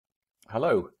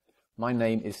Hello, my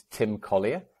name is Tim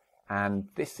Collier and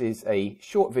this is a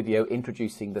short video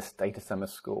introducing the Stata Summer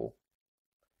School.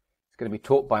 It's going to be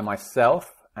taught by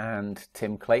myself and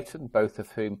Tim Clayton, both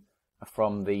of whom are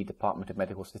from the Department of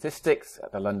Medical Statistics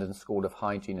at the London School of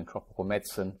Hygiene and Tropical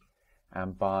Medicine,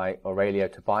 and by Aurelio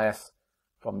Tobias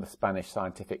from the Spanish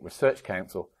Scientific Research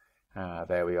Council.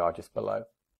 There we are just below.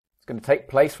 It's going to take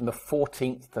place from the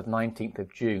 14th to 19th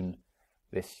of June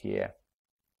this year.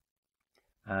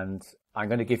 And I'm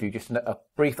going to give you just a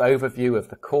brief overview of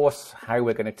the course, how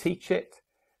we're going to teach it,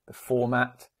 the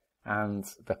format, and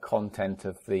the content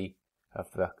of the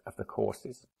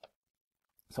courses.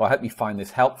 So I hope you find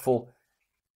this helpful.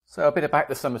 So a bit about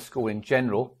the summer school in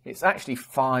general. It's actually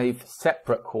 5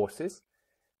 separate courses,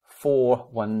 4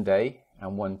 one-day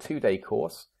and 1 two-day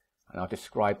course, and I'll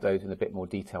describe those in a bit more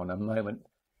detail in a moment.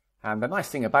 And the nice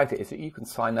thing about it is that you can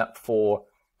sign up for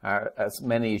as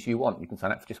many as you want. You can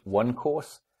sign up for just 1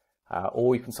 course,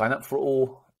 or you can sign up for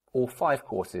all 5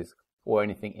 courses, or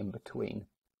anything in between.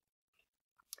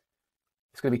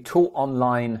 It's going to be taught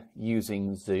online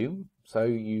using Zoom, so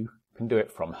you can do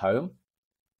it from home.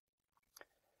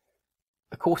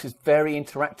 The course is very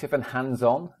interactive and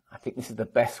hands-on. I think this is the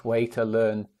best way to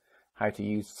learn how to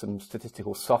use some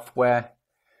statistical software.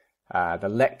 The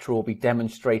lecturer will be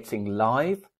demonstrating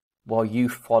live while you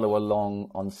follow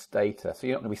along on Stata. So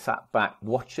you're not going to be sat back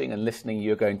watching and listening,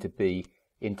 you're going to be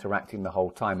interacting the whole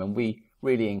time, and we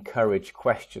really encourage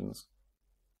questions.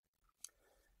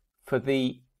 For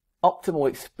the optimal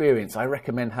experience, I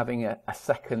recommend having a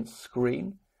second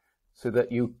screen so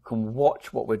that you can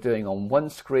watch what we're doing on one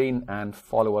screen and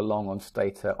follow along on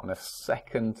Stata on a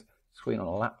second screen on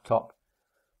a laptop,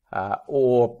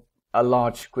 or a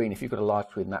large screen. If you've got a large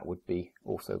screen, that would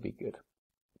also be good.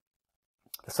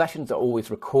 The sessions are always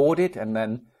recorded and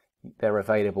then they're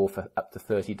available for up to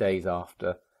 30 days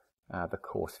after the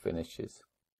course finishes.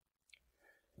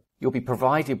 You'll be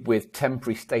provided with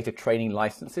temporary Stata training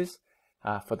licenses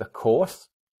for the course,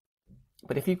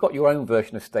 but if you've got your own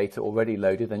version of Stata already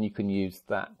loaded, then you can use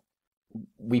that.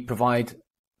 We provide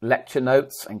lecture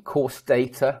notes and course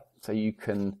data so you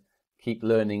can keep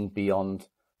learning beyond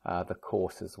the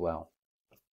course as well.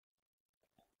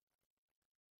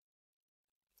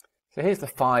 So here's the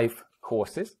 5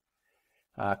 courses.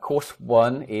 Course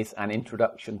 1 is an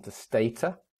introduction to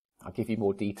Stata. I'll give you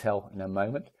more detail in a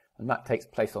moment, and that takes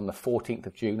place on the 14th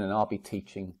of June, and I'll be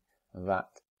teaching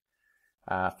that.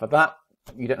 For that,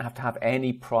 you don't have to have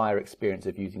any prior experience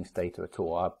of using Stata at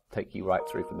all. I'll take you right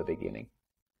through from the beginning.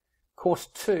 Course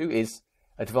 2 is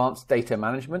advanced data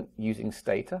management using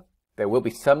Stata. There will be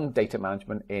some data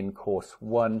management in course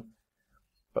 1,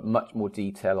 but much more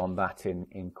detail on that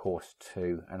in course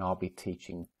 2, and I'll be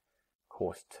teaching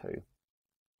course 2.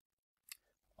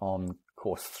 On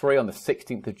course 3, on the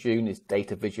 16th of June, is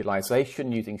data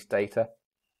visualization using Stata,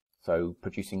 so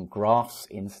producing graphs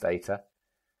in Stata.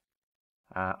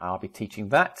 I'll be teaching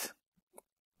that.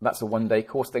 That's a 1-day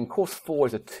course. Then course 4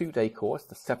 is a 2-day course,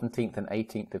 the 17th and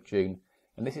 18th of June,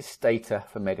 and this is Stata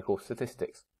for Medical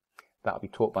Statistics. That'll be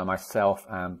taught by myself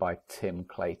and by Tim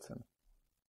Clayton.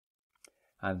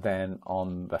 And then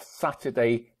on the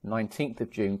Saturday, 19th of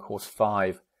June, course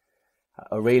 5,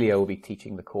 Aurelio will be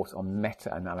teaching the course on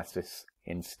meta-analysis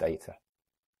in Stata.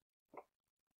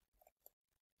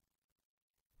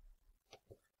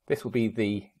 This will be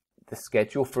the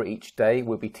schedule for each day.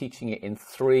 We'll be teaching it in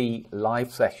 3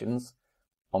 live sessions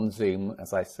on Zoom,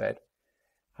 as I said.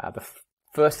 The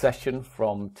first session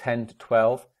from 10 to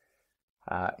 12,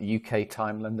 UK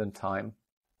time, London time.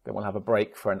 Then we'll have a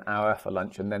break for an hour for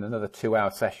lunch, and then another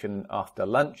 2-hour session after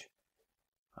lunch,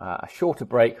 a shorter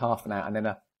break, half an hour, and then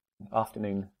an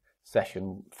afternoon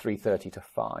session, 3:30 to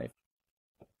 5.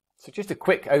 So just a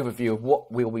quick overview of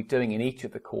what we'll be doing in each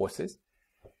of the courses.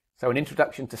 So an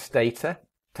introduction to Stata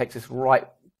takes us right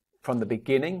from the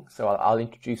beginning. So I'll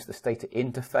introduce the Stata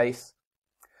interface.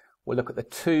 We'll look at the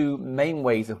 2 main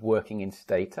ways of working in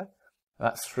Stata.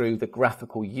 That's through the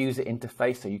graphical user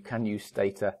interface, so you can use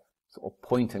Stata sort of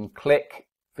point and click,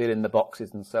 fill in the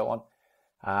boxes and so on.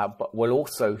 But we'll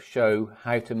also show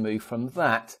how to move from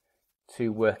that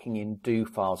to working in do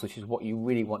files, which is what you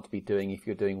really want to be doing if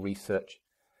you're doing research.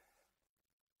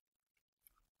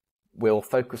 We'll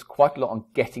focus quite a lot on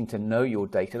getting to know your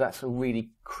data. That's a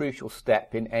really crucial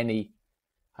step in any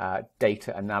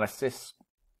data analysis.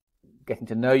 Getting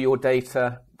to know your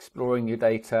data, exploring your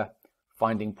data,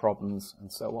 finding problems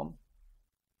and so on.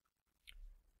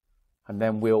 And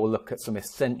then we'll look at some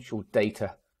essential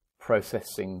data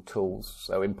processing tools.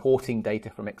 So importing data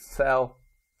from Excel,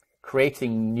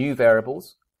 creating new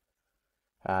variables,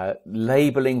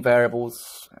 labeling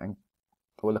variables, and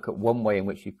we'll look at one way in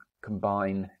which you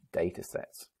combine data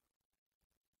sets.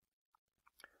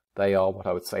 They are what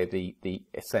I would say the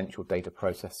essential data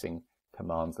processing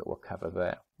commands that we'll cover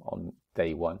there on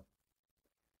day one.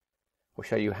 We'll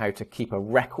show you how to keep a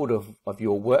record of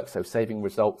your work, so saving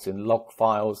results in log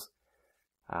files,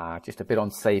 just a bit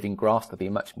on saving graphs. There'll be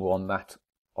much more on that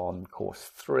on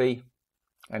course 3,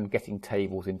 and getting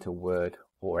tables into Word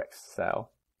or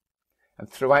Excel. And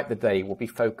throughout the day, we'll be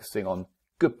focusing on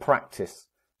good practice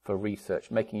for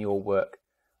research, making your work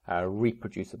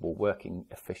reproducible, working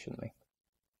efficiently.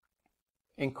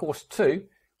 In course 2,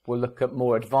 we'll look at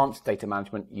more advanced data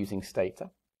management using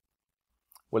Stata.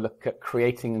 We'll look at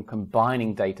creating and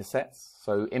combining data sets,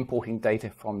 so importing data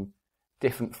from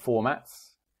different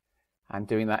formats and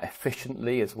doing that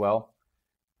efficiently as well.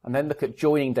 And then look at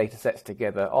joining data sets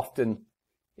together. Often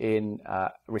in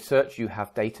research, you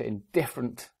have data in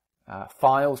different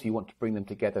files. You want to bring them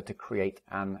together to create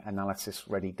an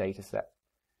analysis-ready data set.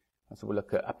 And so we'll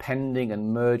look at appending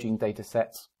and merging data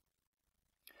sets.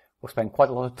 We'll spend quite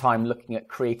a lot of time looking at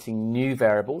creating new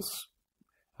variables,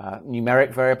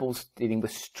 numeric variables, dealing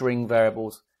with string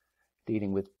variables,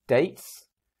 dealing with dates.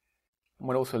 And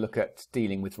we'll also look at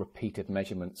dealing with repeated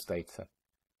measurements data.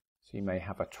 So you may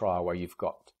have a trial where you've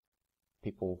got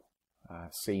people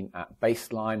seen at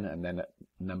baseline and then at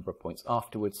a number of points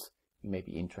afterwards. You may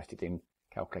be interested in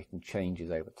calculating changes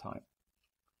over time.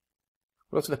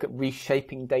 We'll also look at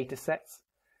reshaping data sets.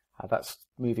 That's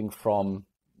moving from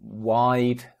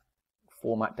wide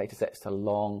format data sets to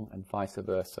long and vice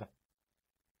versa.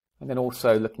 And then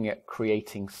also looking at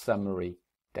creating summary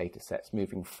data sets,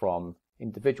 moving from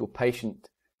individual patient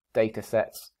data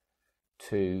sets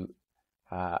to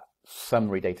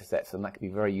summary data sets, and that can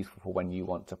be very useful for when you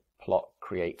want to plot,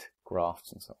 create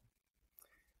graphs and so on.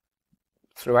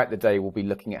 Throughout the day, we'll be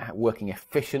looking at working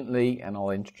efficiently, and I'll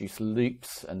introduce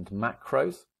loops and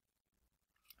macros.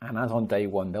 And as on day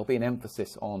one, there'll be an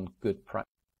emphasis on good practice.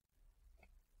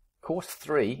 Course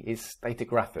 3 is data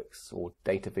graphics, or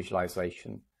data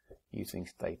visualization using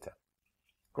Stata.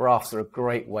 Graphs are a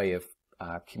great way of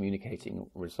communicating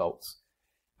results,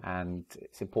 and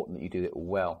it's important that you do it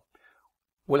well.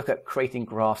 We'll look at creating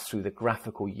graphs through the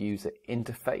graphical user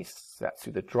interface, that's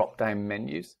through the drop-down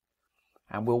menus,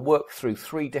 and we'll work through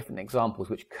 3 different examples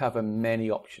which cover many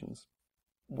options.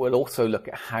 We'll also look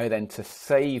at how then to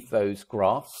save those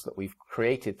graphs that we've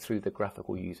created through the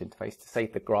graphical user interface, to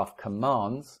save the graph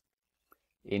commands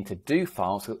into do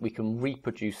files so that we can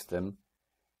reproduce them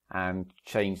and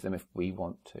change them if we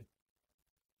want to.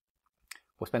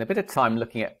 We'll spend a bit of time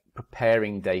looking at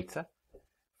preparing data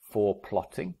for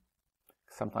plotting.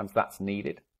 Sometimes that's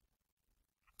needed.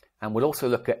 And we'll also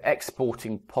look at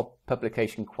exporting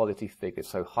publication quality figures,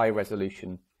 so high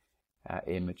resolution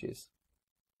images.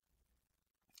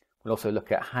 We'll also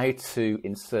look at how to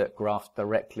insert graphs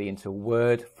directly into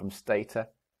Word from Stata.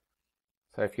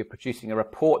 So if you're producing a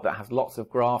report that has lots of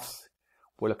graphs,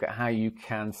 we'll look at how you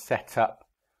can set up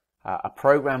a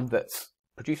program that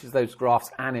produces those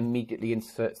graphs and immediately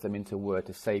inserts them into Word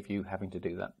to save you having to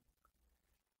do that.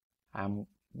 And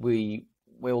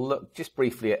we'll look just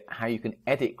briefly at how you can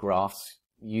edit graphs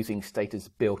using Stata's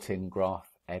built-in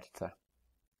graph editor.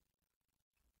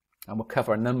 And we'll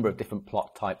cover a number of different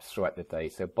plot types throughout the day,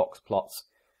 so box plots,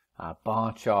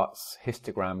 bar charts,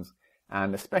 histograms,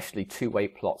 and especially two-way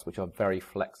plots, which are very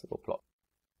flexible plots.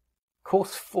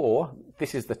 Course 4,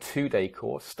 this is the 2-day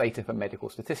course, Stata for Medical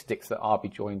Statistics, that I'll be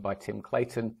joined by Tim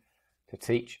Clayton to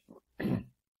teach. And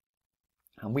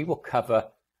we will cover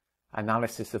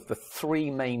analysis of the 3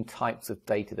 main types of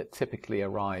data that typically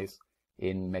arise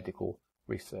in medical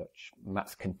research. And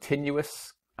that's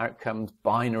continuous outcomes,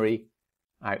 binary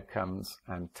outcomes,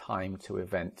 and time to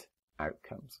event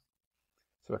outcomes.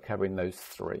 So we're covering those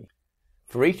 3.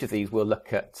 For each of these, we'll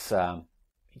look at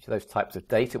each of those types of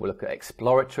data. We'll look at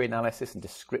exploratory analysis and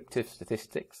descriptive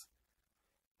statistics.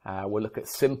 We'll look at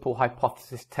simple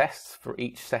hypothesis tests for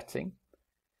each setting.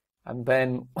 And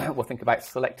then we'll think about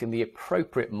selecting the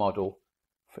appropriate model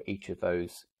for each of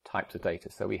those types of data.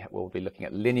 So we'll be looking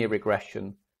at linear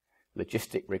regression,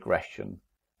 logistic regression,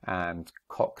 and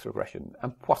Cox regression,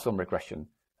 and Poisson regression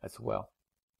as well.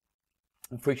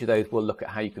 And for each of those, we'll look at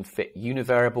how you can fit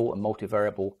univariable and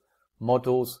multivariable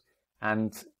models,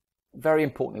 and very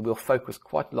importantly, we'll focus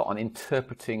quite a lot on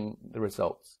interpreting the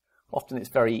results. Often it's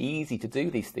very easy to do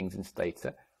these things in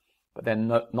Stata, but then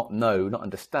not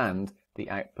understand the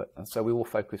output. And so we will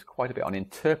focus quite a bit on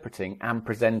interpreting and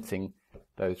presenting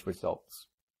those results.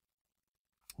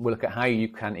 We'll look at how you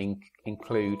can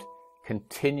include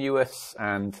continuous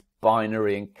and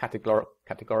binary and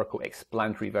categorical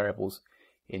explanatory variables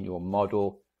in your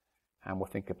model, and we'll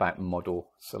think about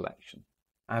model selection.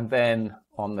 And then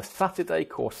on the Saturday,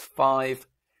 course 5,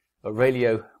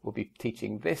 Aurelio will be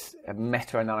teaching this, a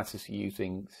meta-analysis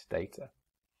using Stata.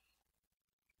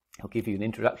 He'll give you an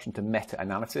introduction to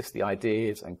meta-analysis, the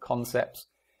ideas and concepts,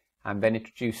 and then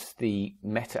introduce the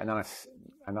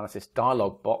meta-analysis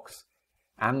dialog box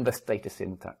and the Stata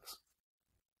syntax.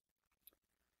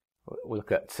 We'll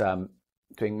look at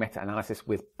doing meta-analysis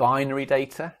with binary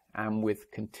data and with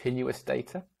continuous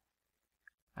data.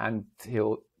 And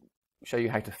he'll show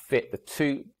you how to fit the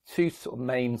two sort of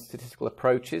main statistical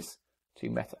approaches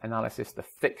to meta-analysis, the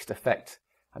fixed effect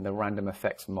and the random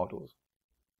effects models.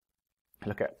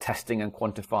 Look at testing and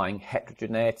quantifying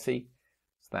heterogeneity,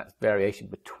 so that's variation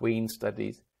between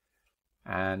studies,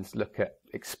 and look at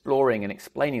exploring and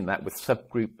explaining that with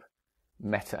subgroup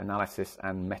meta-analysis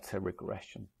and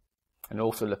meta-regression. And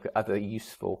also look at other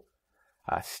useful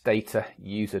Stata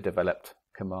user-developed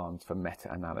commands for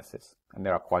meta-analysis, and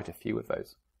there are quite a few of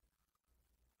those.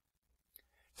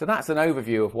 So that's an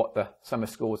overview of what the summer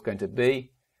school is going to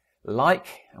be like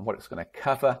and what it's going to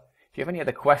cover. If you have any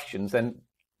other questions, then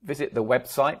visit the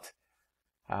website.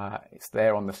 It's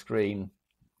there on the screen.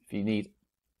 If you need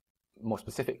more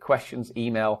specific questions,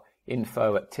 email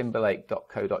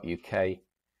info@timberlake.co.uk,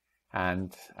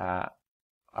 and I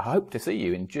hope to see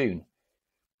you in June.